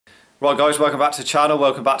Right guys, welcome back to the channel,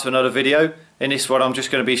 welcome back to another video. In this one I'm just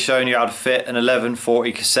going to be showing you how to fit an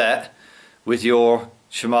 1140 cassette with your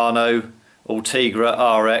Shimano Ultegra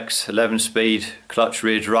RX 11 speed clutch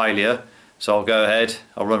rear derailleur. So I'll go ahead,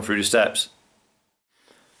 I'll run through the steps.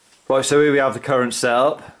 Right, so here we have the current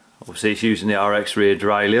setup. Obviously it's using the RX rear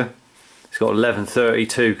derailleur. It's got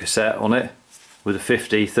 1132 cassette on it with a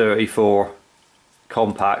 5034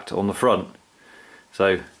 compact on the front.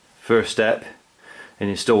 So first step in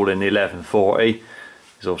installing the 1140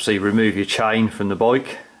 is obviously remove your chain from the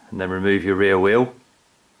bike and then remove your rear wheel.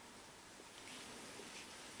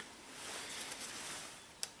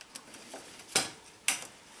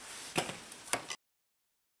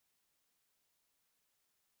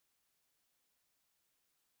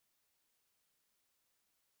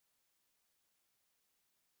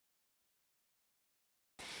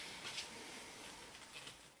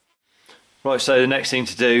 Right, so the next thing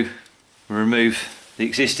to do, remove the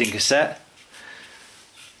existing cassette.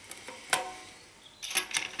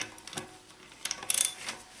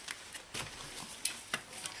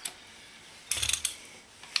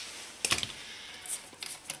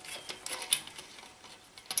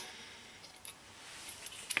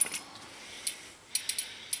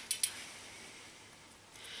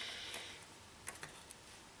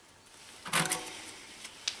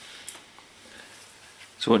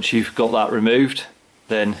 So once you've got that removed,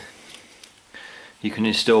 then you can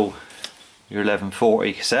install your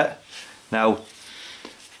 1140 cassette. Now,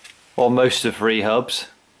 on most of rehubs,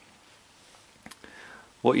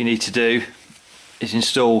 what you need to do is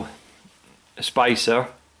install a spacer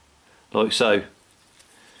like so,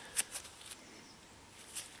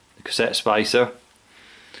 the cassette spacer.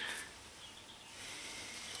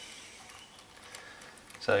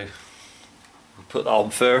 So we'll put that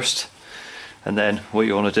on first. And then what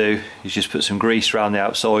you want to do is just put some grease around the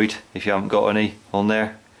outside if you haven't got any on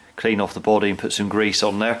there. Clean off the body and put some grease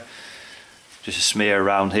on there. Just a smear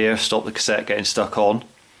around here, stop the cassette getting stuck on.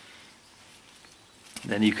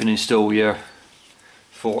 Then you can install your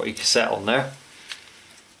 40 cassette on there.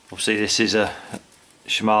 Obviously this is a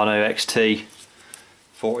Shimano XT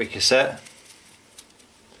 40 cassette.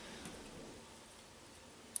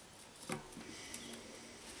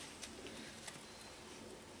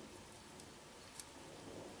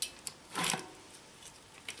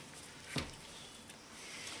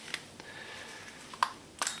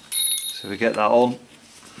 So we get that on.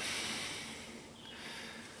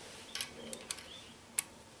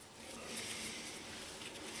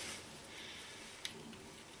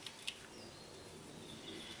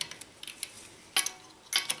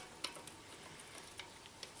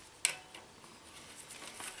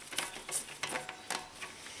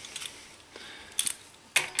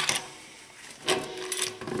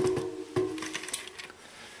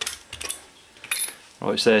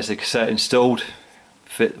 Right, so there's the cassette installed.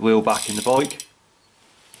 Fit the wheel back in the bike.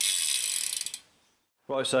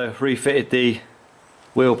 Right, so I've refitted the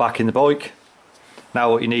wheel back in the bike.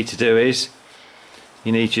 Now what you need to do is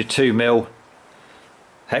you need your 2mm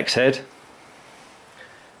hex head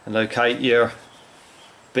and locate your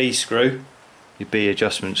B screw, your B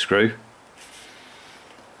adjustment screw,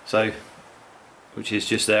 so which is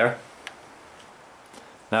just there.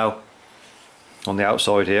 Now on the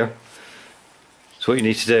outside here. So what you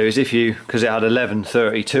need to do is, if you, because it had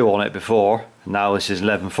 1132 on it before, and now this is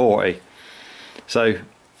 1140. So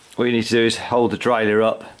what you need to do is hold the derailleur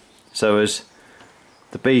up so as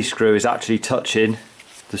the B screw is actually touching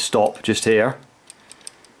the stop just here,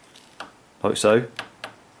 like so.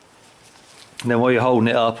 And then while you're holding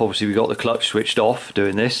it up, obviously we've got the clutch switched off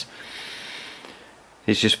doing this,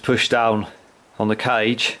 is just push down on the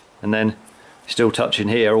cage and then still touching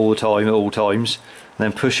here all the time at all times, and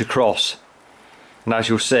then push across. And as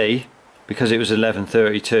you'll see, because it was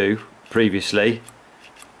 1132 previously,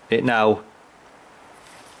 it now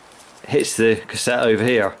hits the cassette over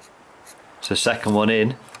here. So second one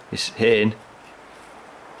in is hitting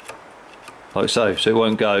like so. So it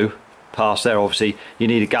won't go past there. Obviously you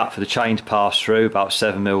need a gap for the chain to pass through, about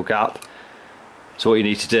 7mm gap. So what you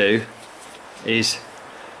need to do is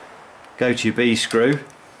go to your B screw,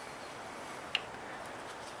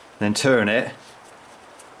 then turn it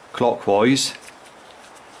clockwise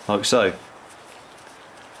like so,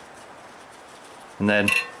 and then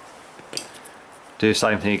do the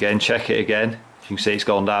same thing again, check it again. You can see it's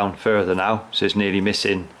gone down further now, so it's nearly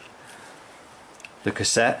missing the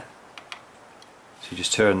cassette. So you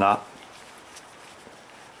just turn that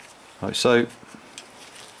like so. You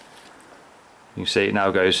can see it now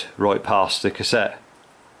goes right past the cassette.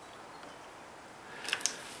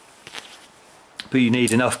 but you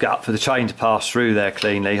need enough gap for the chain to pass through there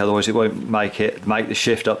cleanly, otherwise it won't make the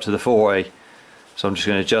shift up to the 40. So I'm just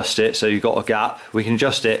going to adjust it so you've got a gap. We can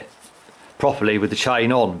adjust it properly with the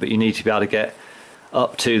chain on, but you need to be able to get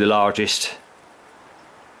up to the largest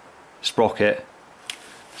sprocket.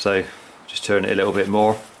 So just turn it a little bit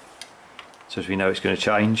more so as we know it's going to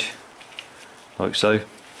change, like so.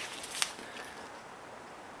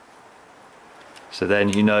 So then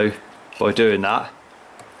you know by doing that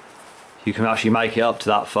you can actually make it up to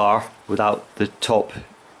that far without the top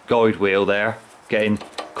guide wheel there getting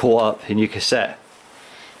caught up in your cassette.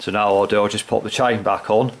 So now I'll just pop the chain back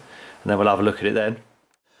on and then we'll have a look at it then.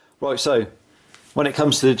 Right, so when it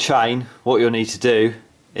comes to the chain, what you'll need to do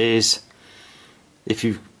is, if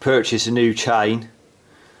you purchase a new chain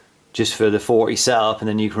just for the 40 setup, and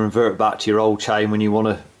then you can revert back to your old chain when you want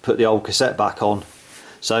to put the old cassette back on.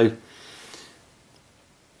 So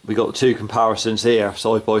we got the two comparisons here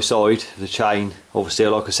side by side. The chain, obviously,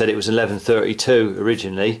 like I said, it was 1132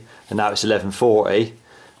 originally and now it's 1140,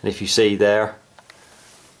 and if you see there,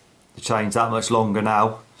 the chain's that much longer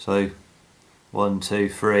now. So 1, 2,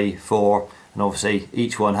 3, 4, and obviously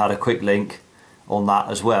each one had a quick link on that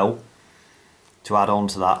as well to add on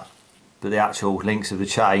to that, but the actual links of the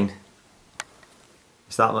chain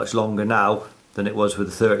is that much longer now than it was with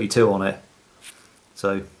the 32 on it.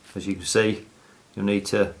 So as you can see, you'll need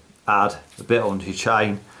to add a bit onto your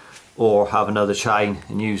chain or have another chain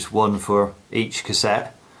and use one for each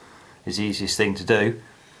cassette. Is the easiest thing to do.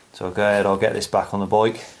 So I'll go ahead, I'll get this back on the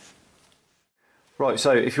bike. Right,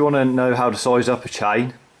 so if you want to know how to size up a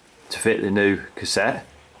chain to fit the new cassette,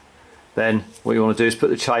 then what you want to do is put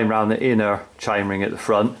the chain around the inner chain ring at the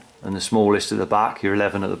front and the smallest at the back, your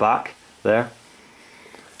 11 at the back there,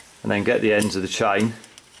 and then get the ends of the chain.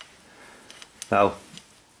 Now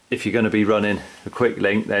if you're going to be running a quick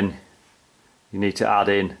link, then you need to add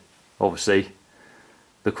in obviously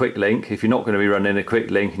the quick link. If you're not going to be running a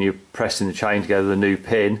quick link and you're pressing the chain together with a new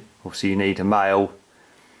pin, obviously you need a male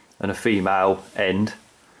and a female end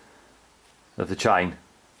of the chain.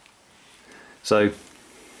 So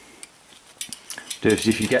do is,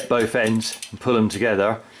 if you get both ends and pull them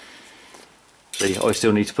together, see, I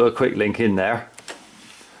still need to put a quick link in there.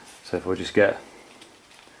 So if I'll just get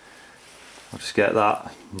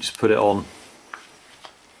that and just put it on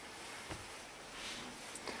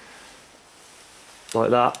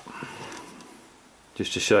like that,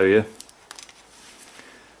 just to show you.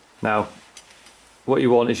 Now what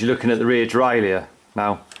you want is, you're looking at the rear derailleur.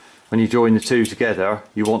 Now when you join the two together,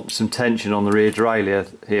 you want some tension on the rear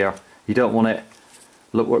derailleur here. You don't want it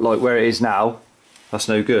look like where it is now. That's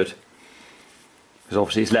no good, because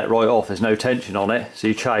obviously it's let right off, there's no tension on it, so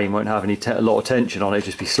your chain won't have a lot of tension on it,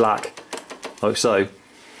 just be slack like so.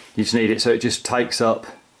 You just need it so it just takes up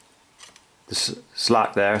the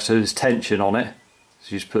slack there, so there's tension on it.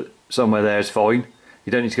 So you just put somewhere there is fine.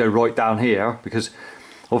 You don't need to go right down here, because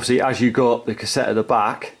obviously as you got the cassette at the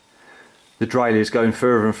back, the derailleur is going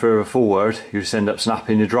further and further forward. You just end up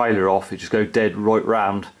snapping the derailleur off. It just go dead right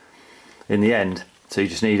round in the end. So you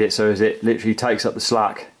just need it so as it literally takes up the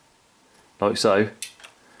slack like so,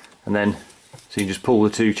 and then so you just pull the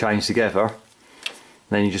two chains together, and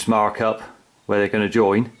then you just mark up where they're going to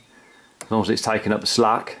join. As long as it's taking up the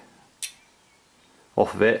slack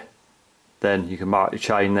off of it, then you can mark the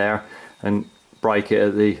chain there and break it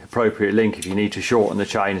at the appropriate link if you need to shorten the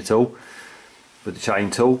chain at all with the chain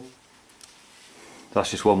tool.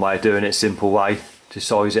 That's just one way of doing it, simple way to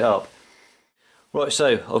size it up. Right,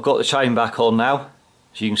 so I've got the chain back on now,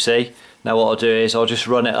 as you can see. Now what I'll do is I'll just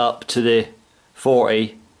run it up to the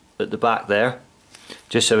 40 at the back there,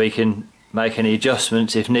 just so we can make any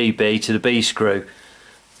adjustments if need be to the B screw.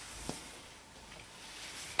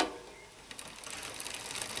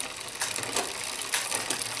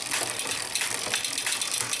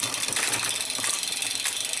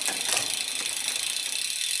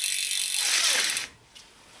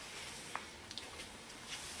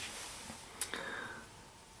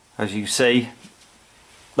 As you see,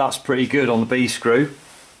 that's pretty good on the B screw.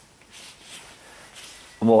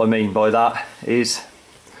 And what I mean by that is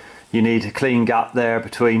you need a clean gap there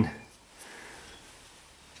between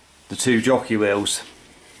the two jockey wheels.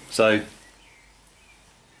 So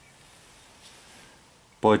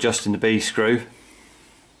by adjusting the B screw,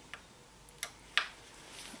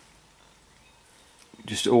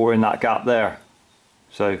 just ordering that gap there.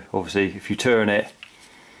 So obviously if you turn it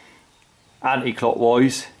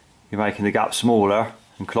anti-clockwise, you're making the gap smaller,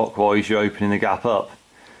 and clockwise you're opening the gap up.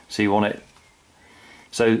 So you want it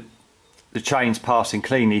so the chain's passing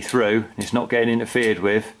cleanly through and it's not getting interfered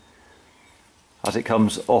with as it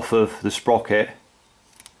comes off of the sprocket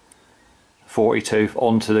 42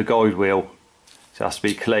 onto the guide wheel. So it has to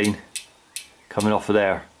be clean coming off of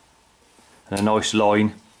there, and a nice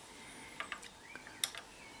line,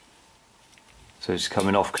 so it's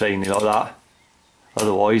coming off cleanly like that.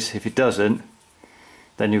 Otherwise, if it doesn't,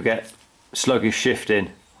 then you'll get sluggish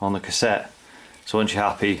shifting on the cassette. So once you're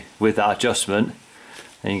happy with that adjustment,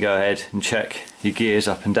 then you go ahead and check your gears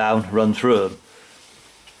up and down, run through them.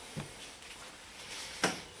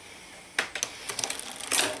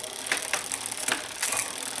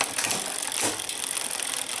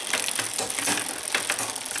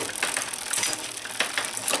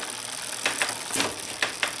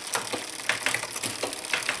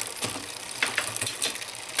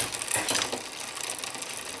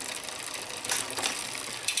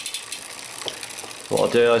 What I'll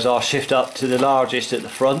do is I'll shift up to the largest at the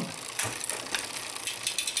front.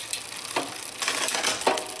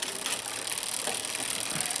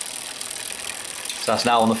 So that's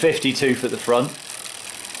now on the 50 tooth at the front.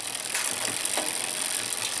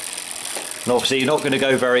 And obviously you're not going to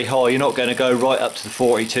go very high, you're not going to go right up to the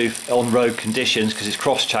 40 tooth on road conditions because it's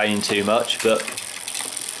cross chaining too much, but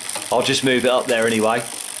I'll just move it up there anyway,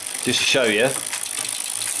 just to show you.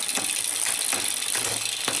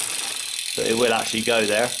 But it will actually go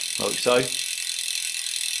there, like so.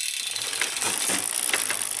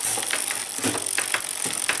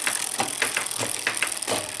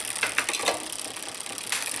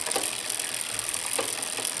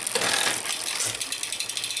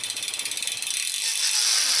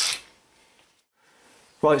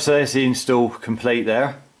 Right, so there's the install complete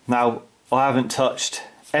there. Now, I haven't touched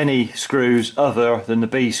any screws other than the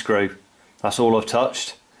B screw. That's all I've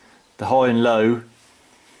touched. The high and low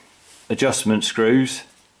adjustment screws,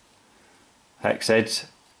 hex heads,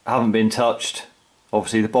 haven't been touched.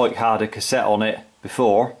 Obviously the bike had a cassette on it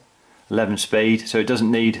before, 11 speed, so it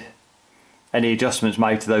doesn't need any adjustments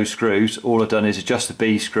made to those screws. All I've done is adjust the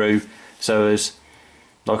B screw so as,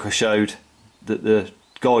 like I showed, that the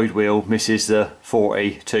guide wheel misses the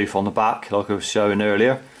 40 tooth on the back, like I was showing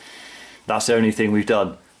earlier. That's the only thing we've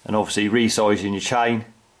done. And obviously resizing your chain,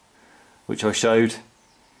 which I showed,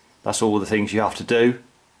 that's all the things you have to do.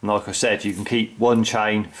 And like I said, you can keep one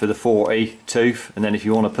chain for the 40 tooth, and then if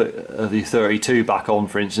you want to put the 32 back on,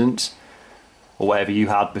 for instance, or whatever you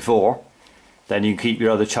had before, then you can keep your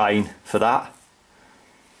other chain for that.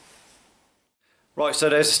 Right, so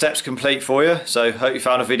there's the steps complete for you. So hope you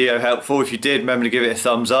found the video helpful. If you did, remember to give it a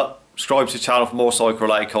thumbs up, subscribe to the channel for more cycle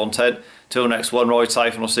related content. Till next one, ride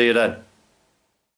safe and I'll see you then.